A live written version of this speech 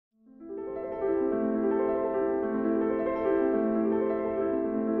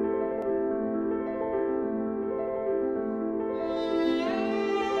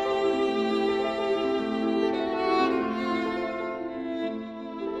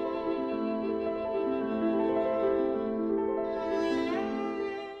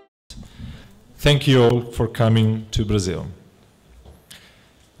Thank you all for coming to Brazil.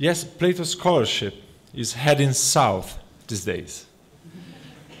 Yes, Plato scholarship is heading south these days.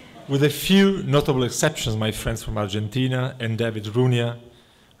 With a few notable exceptions, my friends from Argentina and David Runia,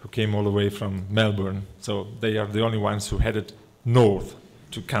 who came all the way from Melbourne, so they are the only ones who headed north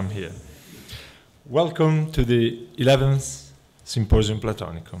to come here. Welcome to the 11th Symposium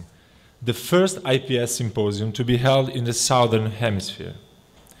Platonicum, the first IPS symposium to be held in the Southern Hemisphere.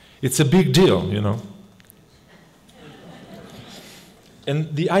 It's a big deal, you know.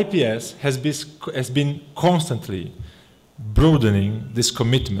 And the IPS has been constantly broadening this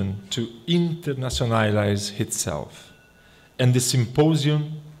commitment to internationalize itself. And the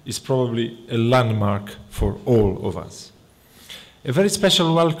symposium is probably a landmark for all of us. A very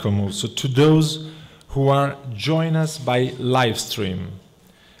special welcome also to those who are joining us by live stream.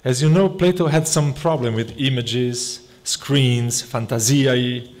 As you know, Plato had some problem with images, screens,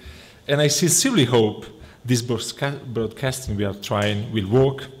 fantasiae, and I sincerely hope this broadcasting we are trying will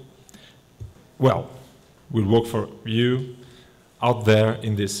work. Well, will work for you out there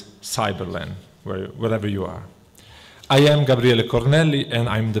in this cyberland, wherever you are. I am Gabriele Cornelli, and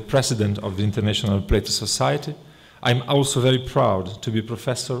I'm the president of the International Plato Society. I'm also very proud to be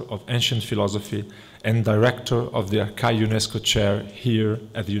professor of ancient philosophy and director of the Archive UNESCO chair here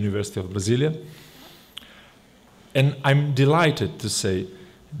at the University of Brasilia. And I'm delighted to say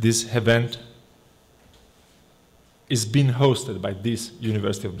this event is being hosted by this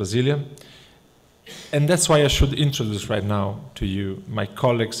University of Brasilia. And that's why I should introduce right now to you my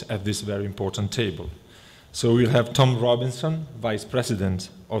colleagues at this very important table. So we'll have Tom Robinson, Vice President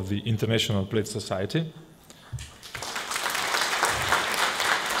of the International Plato Society.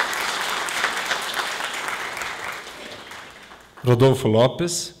 Rodolfo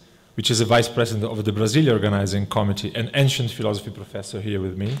Lopes, which is a Vice President of the Brasilia Organizing Committee and ancient philosophy professor here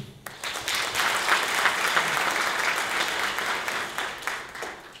with me.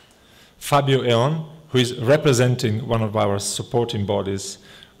 Fabio Eon, who is representing one of our supporting bodies,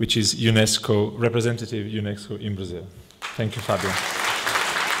 which is UNESCO, representative UNESCO in Brazil. Thank you, Fabio.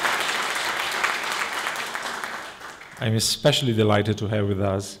 I'm especially delighted to have with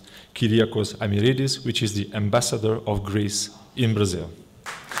us Kyriakos Amiridis, which is the ambassador of Greece in Brazil.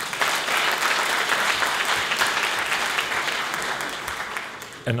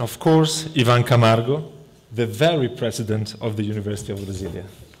 And of course, Ivan Camargo, the very president of the University of Brasilia.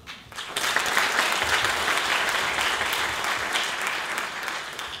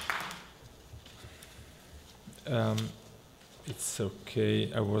 It's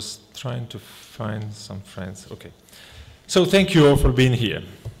okay, I was trying to find some friends. Okay. So thank you all for being here.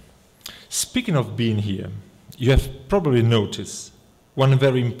 Speaking of being here, you have probably noticed one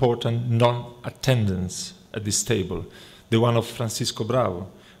very important non-attendance at this table, the one of Francisco Bravo,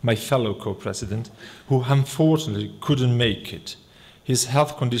 my fellow co-president, who unfortunately couldn't make it. His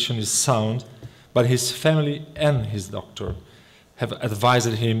health condition is sound, but his family and his doctor have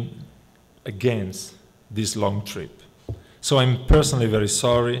advised him against this long trip. So I'm personally very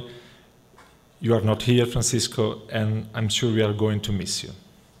sorry you are not here, Francisco, and I'm sure we are going to miss you.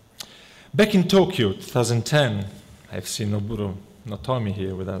 Back in Tokyo, 2010, I've seen Noburo Notomi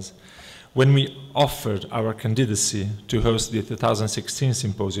here with us, when we offered our candidacy to host the 2016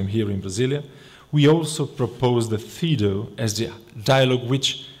 symposium here in Brasilia, we also proposed the Fido as the dialogue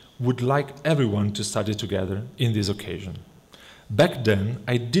which would like everyone to study together in this occasion. Back then,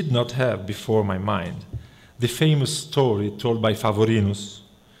 I did not have before my mind the famous story told by Favorinus,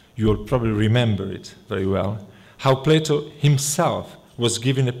 you will probably remember it very well, how Plato himself was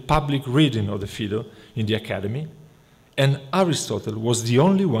giving a public reading of the Phaedo in the Academy, and Aristotle was the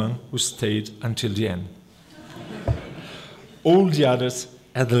only one who stayed until the end. All the others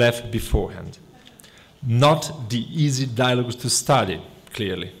had left beforehand. Not the easy dialogues to study,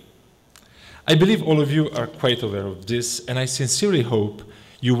 clearly. I believe all of you are quite aware of this, and I sincerely hope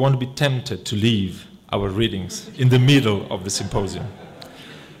you won't be tempted to leave our readings in the middle of the symposium.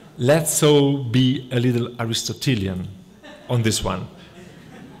 Let's all be a little Aristotelian on this one.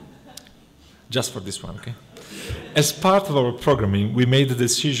 Just for this one, okay? As part of our programming, we made the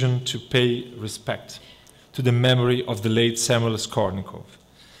decision to pay respect to the memory of the late Samuel Skornikov,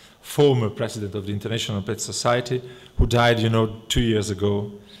 former president of the International Plato Society, who died, 2 years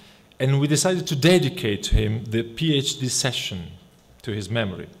ago. And we decided to dedicate to him the PhD session to his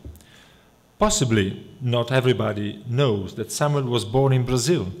memory. Possibly not everybody knows that Samuel was born in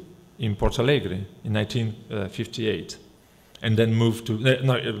Brazil, in Porto Alegre, in 1958, and then moved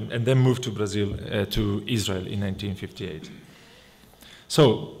to Brazil, to Israel in 1958.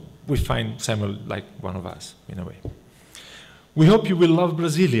 So we find Samuel like one of us, in a way. We hope you will love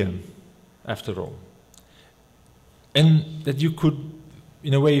Brasilia, after all. And that you could,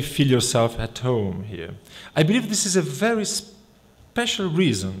 in a way, feel yourself at home here. I believe this is a very special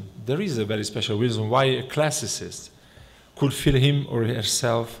reason, there is a very special reason why a classicist could feel him or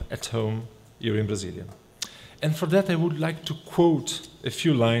herself at home here in Brasilia. And for that I would like to quote a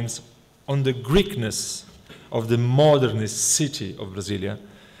few lines on the Greekness of the modernist city of Brasilia,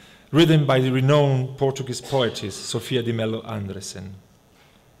 written by the renowned Portuguese poetess Sofia de Mello Andresen.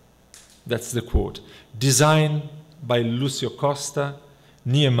 That's the quote. Designed by Lucio Costa,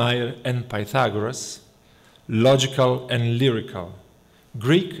 Niemeyer and Pythagoras, logical and lyrical,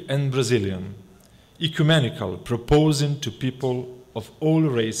 Greek and Brazilian, ecumenical, proposing to people of all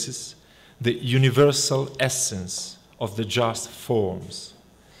races the universal essence of the just forms.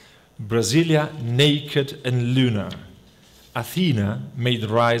 Brasilia naked and lunar, Athena made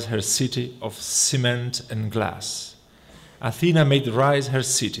rise her city of cement and glass. Athena made rise her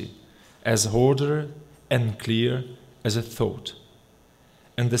city as ordered and clear as a thought.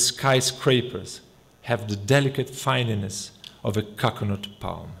 And the skyscrapers have the delicate fineness of a coconut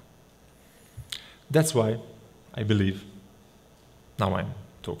palm. That's why I believe, now I'm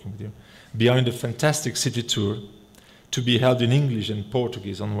talking with you, beyond the fantastic city tour to be held in English and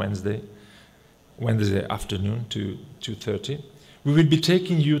Portuguese on Wednesday afternoon to 2:30, we will be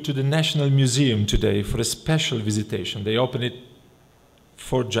taking you to the National Museum today for a special visitation. They open it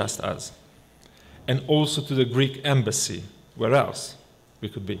for just us. And also to the Greek embassy, where else we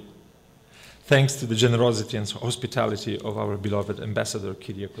could be. Thanks to the generosity and hospitality of our beloved ambassador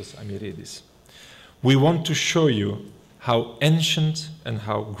Kyriakos Amiridis. We want to show you how ancient and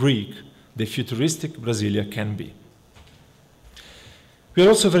how Greek the futuristic Brasilia can be. We are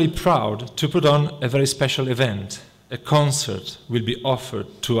also very proud to put on a very special event. A concert will be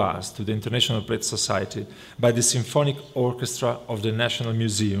offered to us, to the International Plate Society, by the Symphonic Orchestra of the National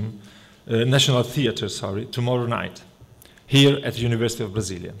Museum, National Theatre, tomorrow night, here at the University of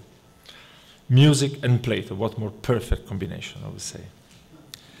Brasilia. Music and Plato, what more perfect combination, I would say.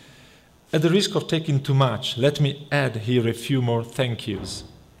 At the risk of taking too much, let me add here a few more thank yous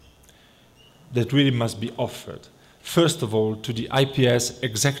that really must be offered. First of all, to the IPS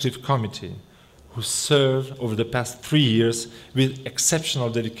Executive Committee, who served over the past 3 years with exceptional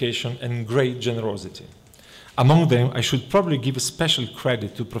dedication and great generosity. Among them, I should probably give a special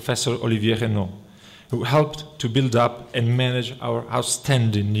credit to Professor Olivier Renaud, who helped to build up and manage our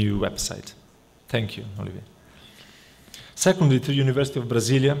outstanding new website. Thank you, Olivier. Secondly, to the University of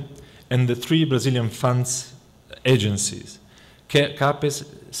Brasilia and the 3 Brazilian funds agencies, CAPES,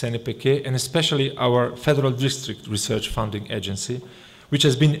 CNPq, and especially our Federal District Research Funding Agency, which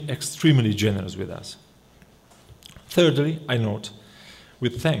has been extremely generous with us. Thirdly, I note,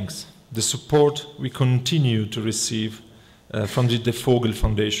 with thanks, the support we continue to receive from the De Vogel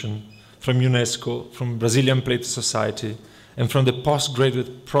Foundation, from UNESCO, from Brazilian Plate Society, and from the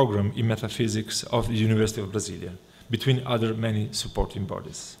postgraduate program in metaphysics of the University of Brasilia, between other many supporting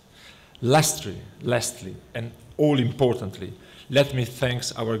bodies. Lastly, and all importantly, let me thank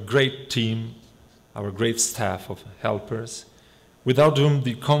our great team, our great staff of helpers, without whom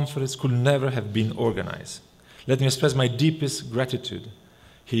the conference could never have been organized. Let me express my deepest gratitude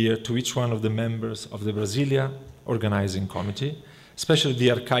here to each one of the members of the Brasilia Organizing Committee, especially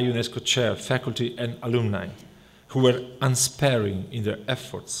the Archive UNESCO chair, faculty and alumni, who were unsparing in their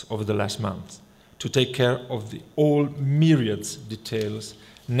efforts over the last month to take care of the all myriads details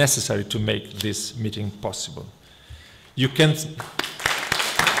necessary to make this meeting possible. You can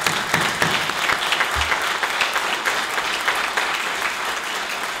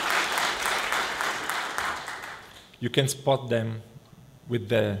spot them with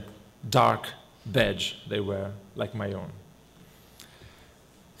the dark badge they wear, like my own.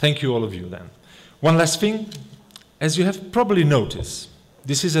 Thank you, all of you, then. One last thing, as you have probably noticed,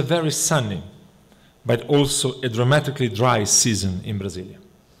 this is a very sunny, but also a dramatically dry season in Brasilia.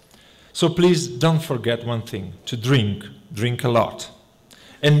 So please don't forget one thing, to drink a lot.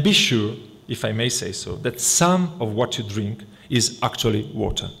 And be sure, if I may say so, that some of what you drink is actually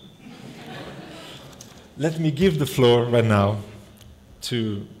water. Let me give the floor right now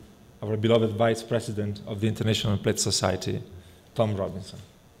to our beloved Vice President of the International Plate Society, Tom Robinson.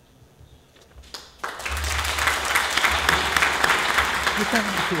 You can,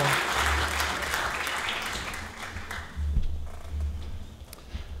 if you want.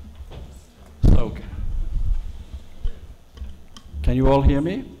 So, can you all hear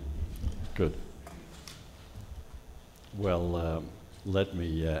me? Good. Well, let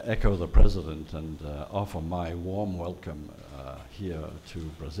me echo the President and offer my warm welcome here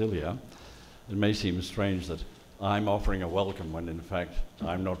to Brasilia. It may seem strange that I'm offering a welcome when in fact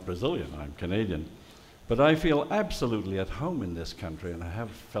I'm not Brazilian, I'm Canadian. But I feel absolutely at home in this country, and I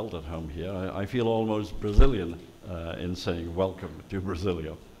have felt at home here. I feel almost Brazilian in saying welcome to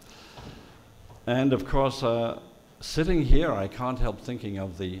Brasilia. And of course, sitting here, I can't help thinking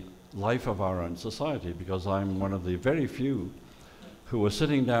of the life of our own society, because I'm one of the very few who were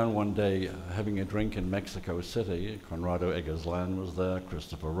sitting down one day having a drink in Mexico City. Conrado Eggerslan was there,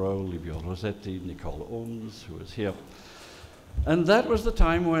 Christopher Rowe, Livio Rossetti, Nicole Ooms, who is here. And that was the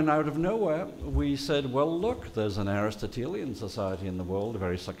time when, out of nowhere, we said, well, look, there's an Aristotelian society in the world,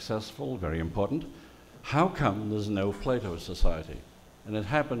 very successful, very important. How come there's no Plato society? And it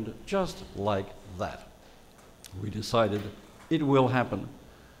happened just like that. We decided it will happen.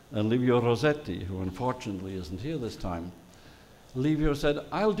 And Livio Rossetti, who unfortunately isn't here this time, Livio said,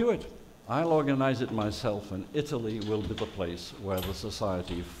 I'll do it. I'll organize it myself, and Italy will be the place where the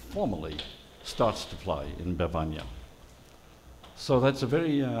society formally starts to fly in Bavaria. So that's a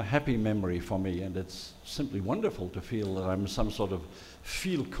very happy memory for me, and it's simply wonderful to feel that I'm some sort of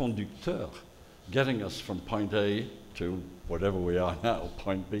fil conducteur, getting us from point A to whatever we are now,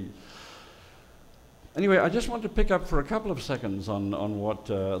 point B. Anyway, I just want to pick up for a couple of seconds on what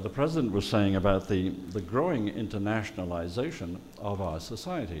the President was saying about the growing internationalization of our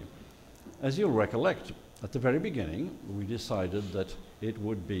society. As you'll recollect, at the very beginning, we decided that it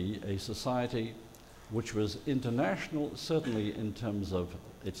would be a society which was international, certainly in terms of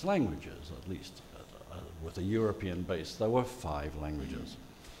its languages, at least with a European base. There were 5 languages.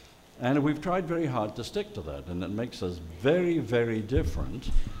 And we've tried very hard to stick to that, and it makes us very, very different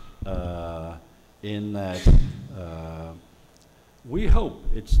in that we hope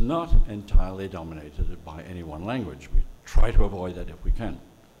it's not entirely dominated by any one language. We try to avoid that if we can.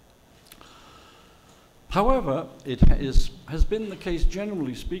 However, it has been the case,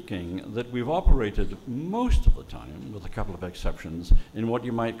 generally speaking, that we've operated most of the time, with a couple of exceptions, in what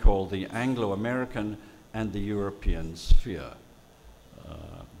you might call the Anglo-American and the European sphere.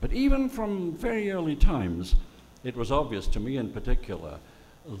 But even from very early times, it was obvious to me in particular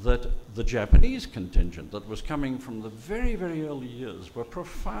that the Japanese contingent that was coming from the very, very early years were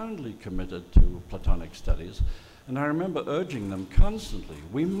profoundly committed to Platonic studies. And I remember urging them constantly,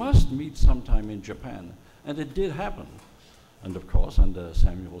 we must meet sometime in Japan. And it did happen. And of course, under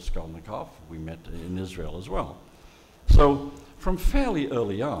Samuel Skolnikov, we met in Israel as well. So from fairly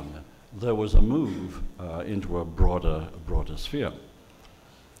early on, there was a move into a broader sphere.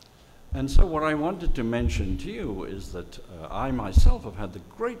 And so what I wanted to mention to you is that I myself have had the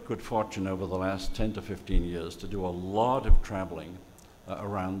great good fortune over the last 10 to 15 years to do a lot of traveling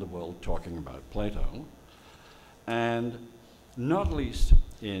around the world talking about Plato. And not least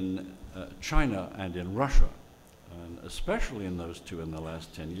in China and in Russia, and especially in those two in the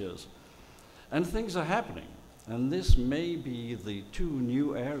last 10 years. And things are happening, and this may be the 2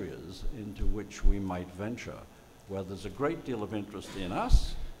 new areas into which we might venture, where there's a great deal of interest in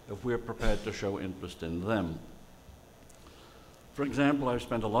us if we're prepared to show interest in them. For example, I've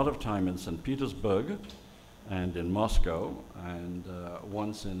spent a lot of time in St. Petersburg and in Moscow and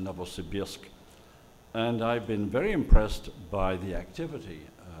once in Novosibirsk. And I've been very impressed by the activity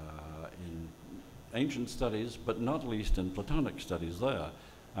in ancient studies, but not least in Platonic studies there.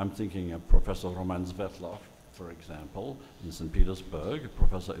 I'm thinking of Professor Roman Svetlov, for example, in St. Petersburg,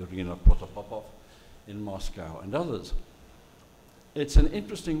 Professor Irina Protopopov in Moscow, and others. It's an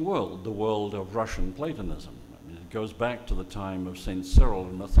interesting world, the world of Russian Platonism. I mean, it goes back to the time of St. Cyril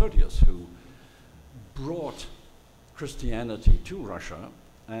and Methodius, who brought Christianity to Russia,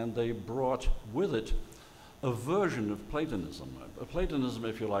 and they brought with it a version of Platonism, a Platonism,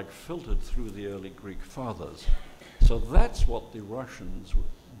 if you like, filtered through the early Greek fathers. So that's what the Russians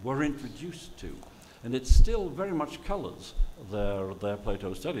were introduced to, and it still very much colors their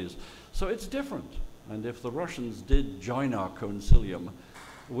Plato studies. So it's different, and if the Russians did join our concilium,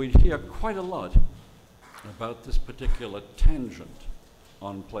 we'd hear quite a lot about this particular tangent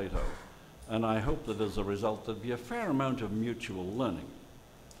on Plato, and I hope that as a result there'd be a fair amount of mutual learning.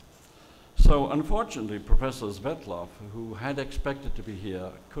 So unfortunately, Professor Svetlov, who had expected to be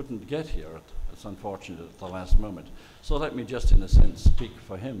here, couldn't get here. It's unfortunate at the last moment. So let me just, in a sense, speak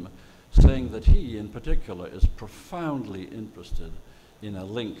for him, saying that he, in particular, is profoundly interested in a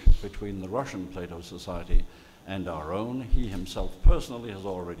link between the Russian Plato Society and our own. He himself personally has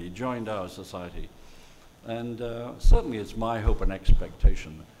already joined our society. And certainly it's my hope and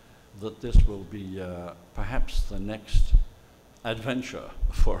expectation that this will be perhaps the next adventure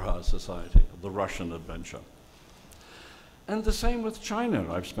for our society, the Russian adventure. And the same with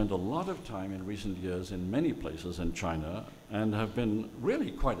China. I've spent a lot of time in recent years in many places in China and have been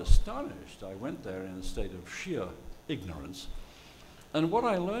really quite astonished. I went there in a state of sheer ignorance. And what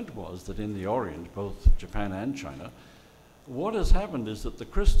I learned was that in the Orient, both Japan and China, what has happened is that the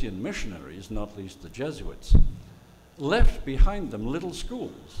Christian missionaries, not least the Jesuits, left behind them little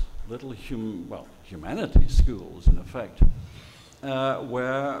schools, little humanities schools, in effect,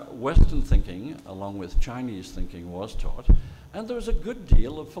 where Western thinking, along with Chinese thinking, was taught, and there was a good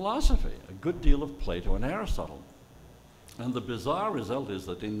deal of philosophy, a good deal of Plato and Aristotle. And the bizarre result is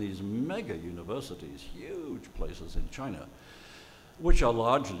that in these mega universities, huge places in China, which are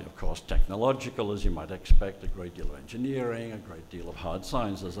largely, of course, technological, as you might expect, a great deal of engineering, a great deal of hard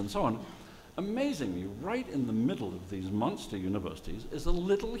sciences, and so on, amazingly, right in the middle of these monster universities is a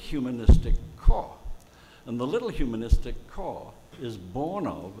little humanistic core. And the little humanistic core is born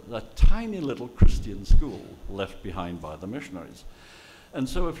of a tiny little Christian school left behind by the missionaries. And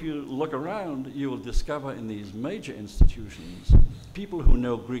so if you look around, you will discover in these major institutions people who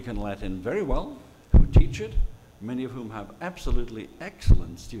know Greek and Latin very well, who teach it, many of whom have absolutely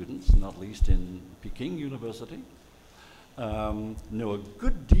excellent students, not least in Peking University, know a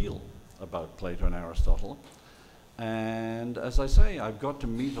good deal about Plato and Aristotle. And as I say, I've got to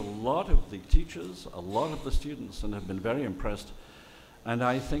meet a lot of the teachers, a lot of the students, and have been very impressed. And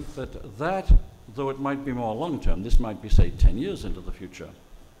I think that though it might be more long-term, this might be, say, 10 years into the future,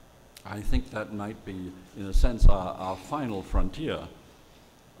 I think that might be, in a sense, our final frontier.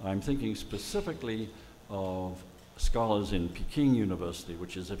 I'm thinking specifically of scholars in Peking University,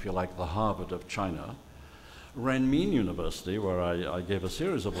 which is, if you like, the Harvard of China, Renmin University, where I gave a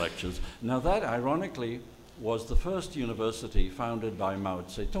series of lectures. Now that, ironically, was the first university founded by Mao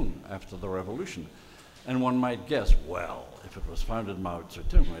Zedong after the revolution. And one might guess, well, if it was founded by Mao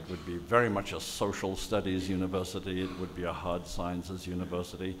Zedong, it would be very much a social studies university, it would be a hard sciences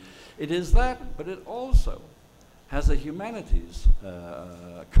university. It is that, but it also has a humanities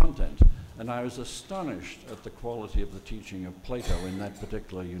content. And I was astonished at the quality of the teaching of Plato in that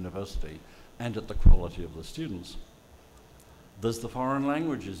particular university and at the quality of the students. There's the Foreign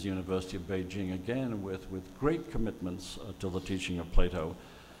Languages University of Beijing, again, with great commitments to the teaching of Plato,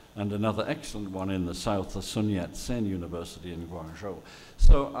 and another excellent one in the south, the Sun Yat-sen University in Guangzhou.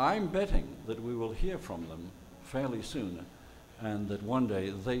 So I'm betting that we will hear from them fairly soon, and that one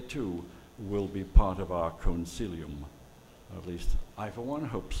day they too will be part of our concilium. At least I, for one,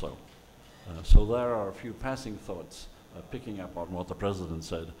 hope so. So there are a few passing thoughts picking up on what the President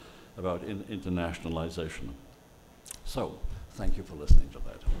said about internationalization. So, thank you for listening to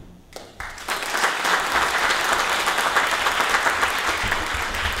that.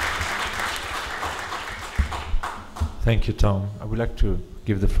 Thank you, Tom. I would like to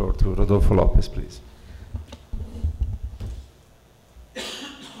give the floor to Rodolfo Lopez, please.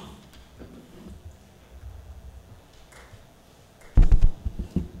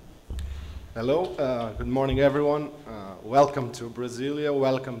 Hello, good morning everyone. Welcome to Brasilia,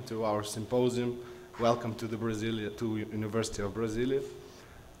 welcome to our symposium, welcome to the University of Brasilia.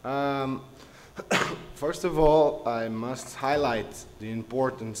 First of all, I must highlight the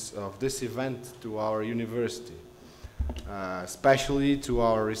importance of this event to our university, especially to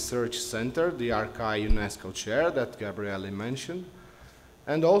our research center, the Archive UNESCO chair that Gabriele mentioned,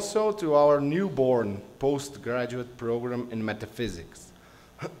 and also to our newborn postgraduate program in metaphysics.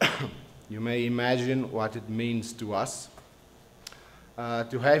 You may imagine what it means to us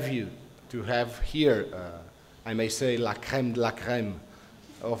to have here, I may say, la crème de la crème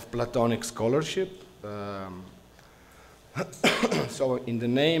of Platonic scholarship. So in the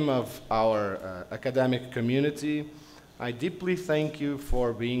name of our academic community, I deeply thank you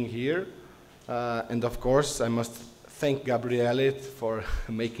for being here. And of course, I must thank Gabriele for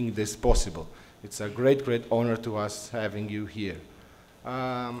making this possible. It's a great, great honor to us having you here.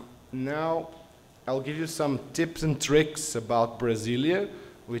 Now, I'll give you some tips and tricks about Brasilia,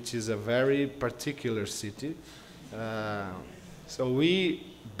 which is a very particular city. So we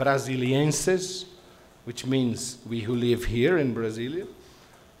Brasilienses, which means we who live here in Brasilia,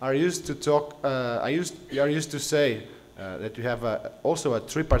 are used to talk, we are used to say that we have also a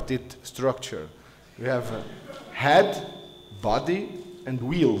tripartite structure. We have a head, body, and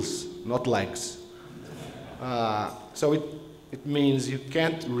wheels, not legs. So it means you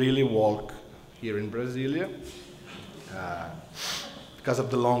can't really walk here in Brasilia because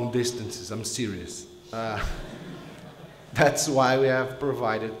of the long distances. I'm serious. That's why we have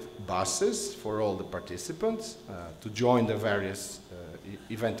provided buses for all the participants to join the various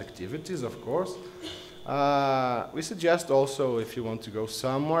event activities, of course. We suggest also, if you want to go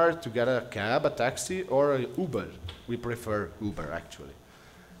somewhere, to get a cab, a taxi, or an Uber. We prefer Uber, actually,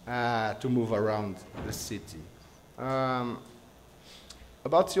 to move around the city.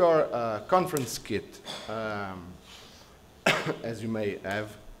 About your conference kit, as you may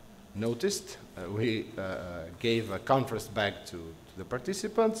have noticed, we gave a conference bag to the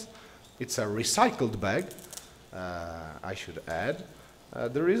participants. It's a recycled bag, I should add.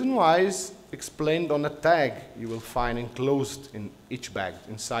 The reason why is explained on a tag you will find enclosed in each bag.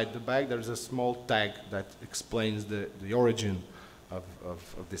 Inside the bag there is a small tag that explains the origin of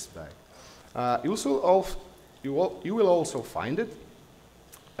this bag. You will also find it.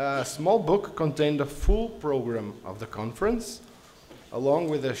 A small book contained the full program of the conference, along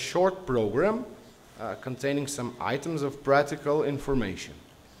with a short program containing some items of practical information.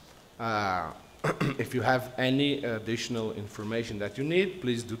 If you have any additional information that you need,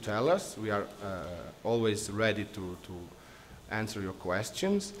 please do tell us. We are always ready to answer your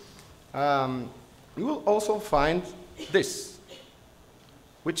questions. You will also find this,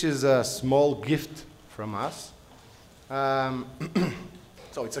 which is a small gift from us.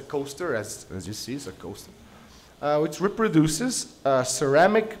 So it's a coaster, as you see, it's a coaster, which reproduces a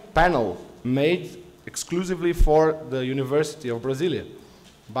ceramic panel made exclusively for the University of Brasilia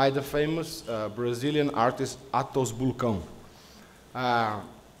by the famous Brazilian artist Atos Bulcão.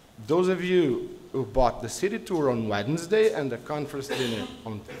 Those of you who bought the city tour on Wednesday and the conference dinner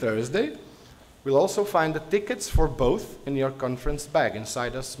on Thursday will also find the tickets for both in your conference bag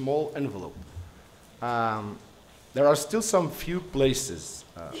inside a small envelope. There are still some few places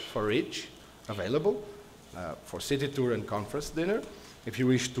for each available for city tour and conference dinner. If you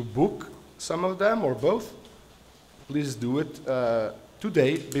wish to book some of them or both, please do it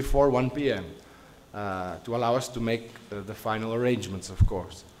today before 1 p.m. To allow us to make the final arrangements, of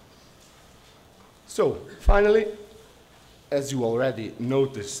course. So, finally, as you already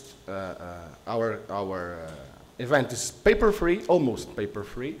noticed, our event is paper-free, almost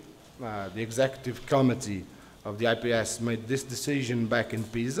paper-free. The executive committee of the IPS made this decision back in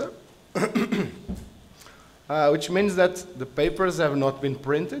Pisa, which means that the papers have not been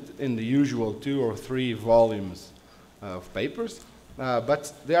printed in the usual 2 or 3 volumes of papers,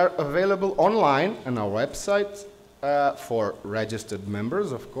 but they are available online on our website for registered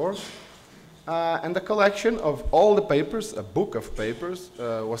members, of course. And the collection of all the papers, a book of papers,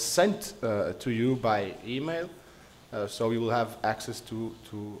 was sent to you by email. So you will have access to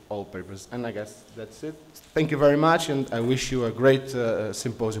all papers. And I guess that's it. Thank you very much, and I wish you a great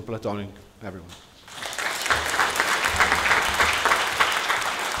Symposium Platonicum, everyone.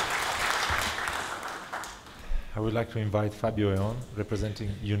 I would like to invite Fabio Eon, representing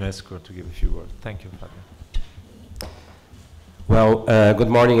UNESCO, to give a few words. Thank you, Fabio. Well, good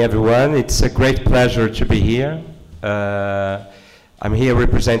morning, everyone. It's a great pleasure to be here. I'm here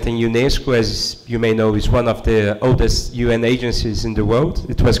representing UNESCO, as you may know, is one of the oldest UN agencies in the world.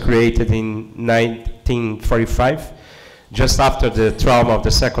 It was created in 1945, just after the trauma of the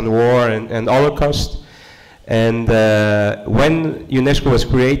Second War and Holocaust. And when UNESCO was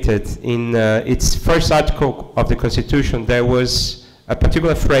created, in its first article of the Constitution, there was a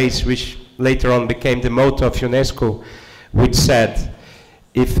particular phrase which later on became the motto of UNESCO, which said,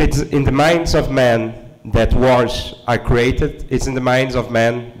 if it's in the minds of men that wars are created, it's in the minds of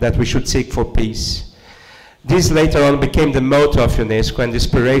men that we should seek for peace. This later on became the motto of UNESCO and the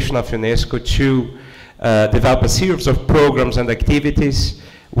inspiration of UNESCO to develop a series of programs and activities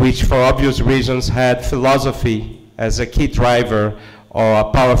which, for obvious reasons, had philosophy as a key driver or a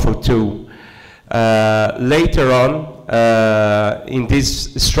powerful tool. Later on, in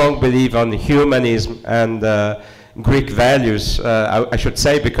this strong belief on humanism and Greek values, I should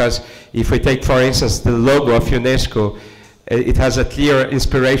say, because if we take, for instance, the logo of UNESCO, it has a clear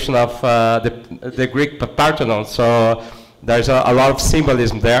inspiration of the Greek Parthenon, so there's a lot of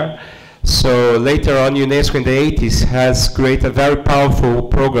symbolism there. So later on, UNESCO in the 80s has created a very powerful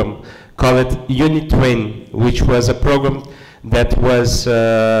program called UniTwin, which was a program that was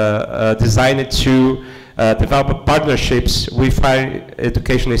designed to develop partnerships with higher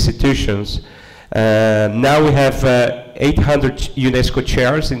education institutions. Now we have 800 UNESCO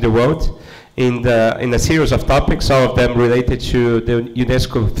chairs in the world in a series of topics, some of them related to the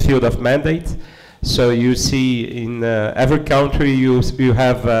UNESCO field of mandate. So you see in every country you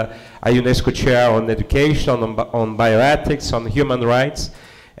have a UNESCO chair on education, on bioethics, on human rights.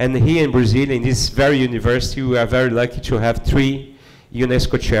 And here in Brazil, in this very university, we are very lucky to have 3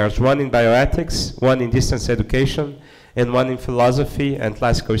 UNESCO chairs, one in bioethics, one in distance education, and one in philosophy and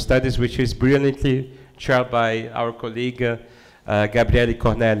classical studies, which is brilliantly chaired by our colleague Gabriele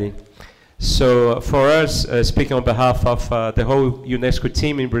Corneli. So for us, speaking on behalf of the whole UNESCO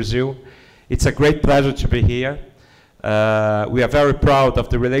team in Brazil, it's a great pleasure to be here. We are very proud of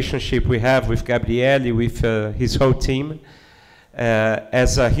the relationship we have with Gabriele, with his whole team.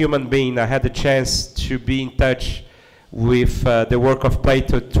 As a human being, I had the chance to be in touch with the work of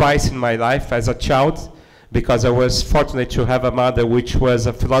Plato twice in my life as a child, because I was fortunate to have a mother which was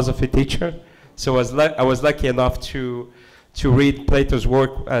a philosophy teacher. So I was lucky enough to read Plato's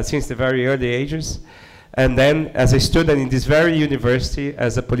work since the very early ages. And then as a student in this very university,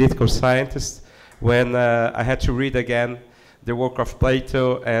 as a political scientist, when I had to read again the work of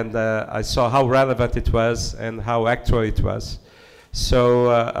Plato, and I saw how relevant it was and how actual it was.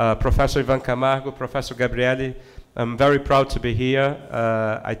 So Professor Ivan Camargo, Professor Gabriele, I'm very proud to be here.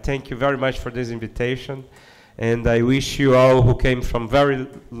 I thank you very much for this invitation. And I wish you all who came from very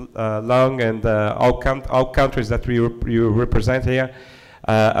long and all countries that you represent here,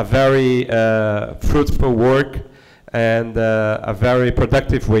 a very fruitful work and a very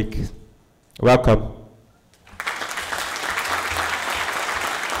productive week. Welcome.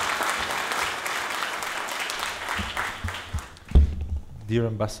 Dear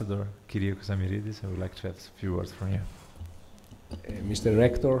Ambassador Kyriakos Amiridis, I would like to have a few words from you. Mr.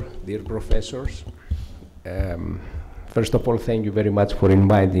 Rector, dear professors, first of all, thank you very much for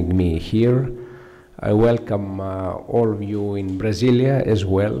inviting me here. I welcome all of you in Brasilia as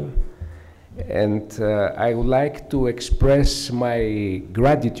well. And I would like to express my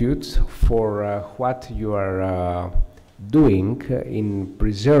gratitude for what you are doing in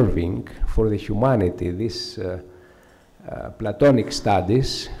preserving for the humanity this Platonic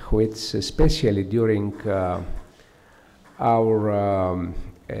studies, which especially during our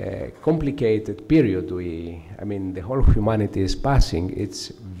complicated period the whole humanity is passing, it's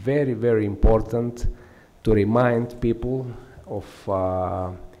very, very important to remind people of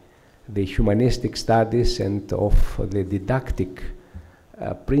the humanistic studies and of the didactic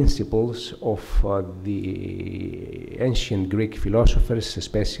principles of the ancient Greek philosophers,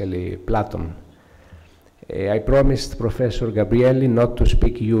 especially Plato. I promised Professor Gabriele not to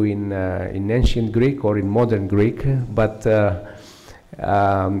speak you in ancient Greek or in modern Greek, but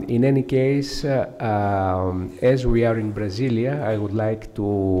in any case, as we are in Brasilia, I would like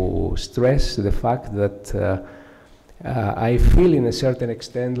to stress the fact that I feel in a certain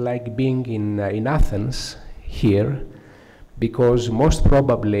extent like being in Athens here, because most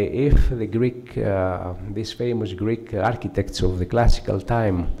probably if the Greek, these famous Greek architects of the classical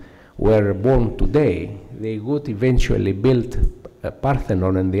time were born today, they would eventually build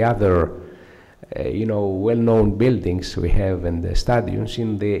Parthenon and the other well-known buildings we have and the stadiums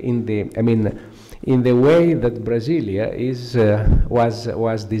in the way that Brasilia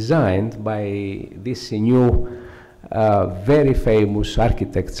was designed by this new very famous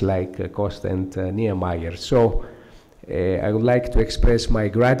architects like Costa and Niemeyer. So I would like to express my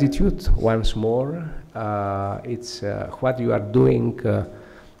gratitude once more. It's what you are doing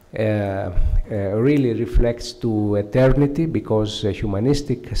really reflects to eternity, because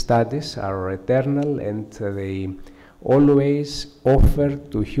humanistic studies are eternal and they always offer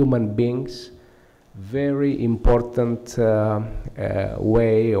to human beings very important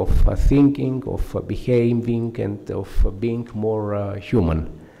way of thinking, of behaving, and of being more human.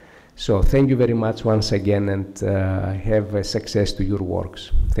 So thank you very much once again, and have success to your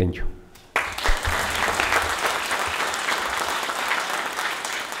works. Thank you.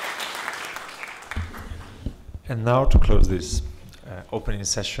 And now to close this opening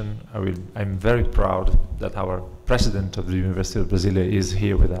session, I'm very proud that our president of the University of Brasilia is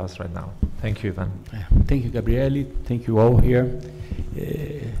here with us right now. Thank you, Ivan. Thank you, Gabriele. Thank you all here.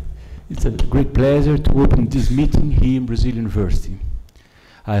 It's a great pleasure to open this meeting here in Brasilia University.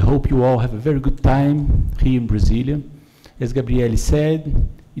 I hope you all have a very good time here in Brasilia. As Gabriele said,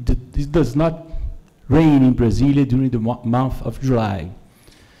 it does not rain in Brasilia during the month of July.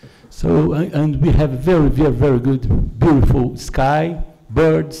 So, and we have a very, very, very good, beautiful sky,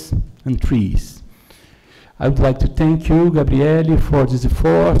 birds, and trees. I would like to thank you, Gabriele, for this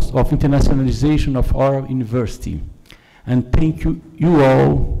effort of internationalization of our university. And thank you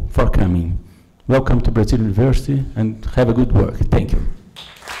all for coming. Welcome to Brazil University, and have a good work. Thank you.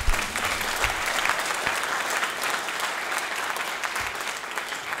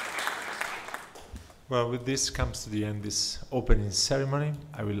 Well, with this comes to the end this opening ceremony.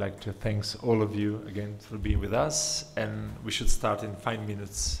 I would like to thank all of you again for being with us, and we should start in 5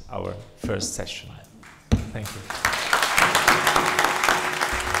 minutes our first session. Thank you.